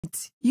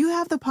You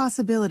have the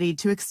possibility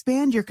to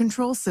expand your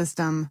control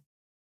system.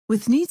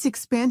 With Neets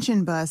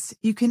Expansion Bus,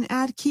 you can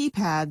add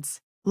keypads,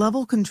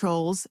 level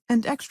controls,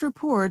 and extra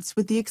ports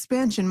with the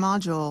expansion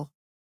module.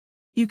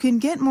 You can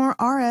get more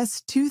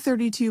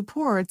RS232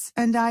 ports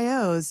and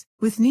IOs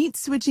with Neets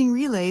switching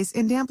relays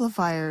and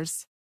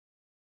amplifiers.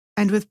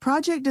 And with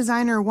Project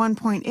Designer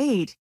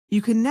 1.8,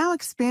 you can now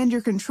expand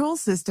your control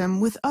system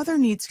with other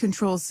Neets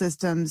control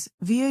systems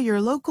via your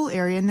local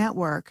area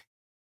network.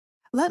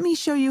 Let me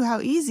show you how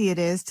easy it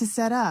is to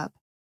set up.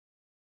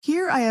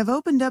 Here I have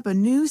opened up a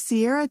new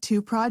Sierra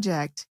 2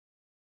 project.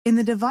 In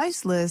the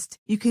device list,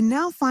 you can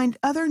now find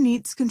other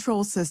Neets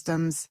control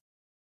systems.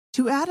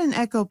 To add an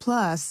Echo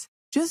Plus,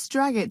 just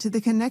drag it to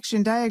the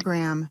connection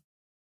diagram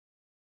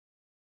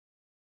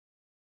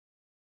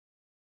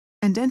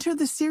and enter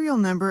the serial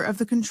number of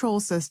the control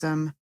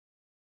system.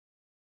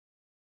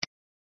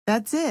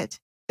 That's it.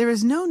 There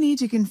is no need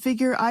to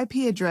configure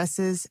IP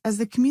addresses as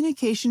the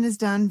communication is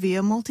done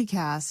via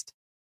multicast.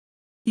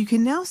 You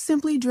can now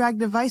simply drag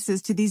devices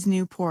to these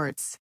new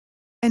ports.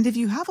 And if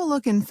you have a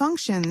look in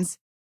Functions,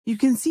 you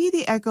can see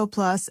the Echo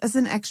Plus as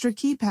an extra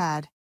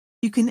keypad.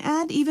 You can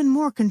add even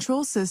more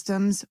control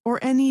systems or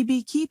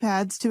NEB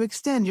keypads to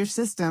extend your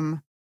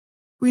system.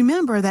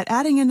 Remember that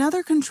adding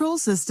another control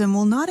system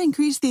will not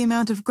increase the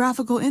amount of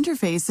graphical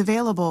interface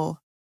available.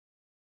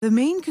 The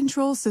main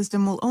control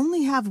system will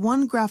only have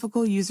one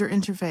graphical user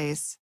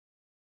interface.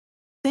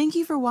 Thank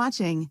you for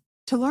watching.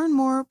 To learn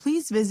more,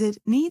 please visit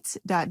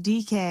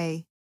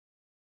neets.dk.